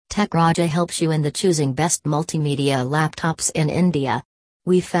Tech Raja helps you in the choosing best multimedia laptops in India.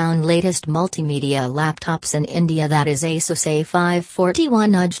 We found latest multimedia laptops in India, that is Asus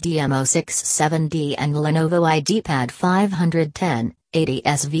A541 UJ DMO67D and Lenovo IdeaPad 510, 80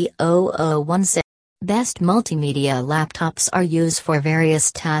 SV0016. Best multimedia laptops are used for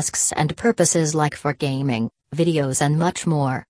various tasks and purposes like for gaming, videos and much more.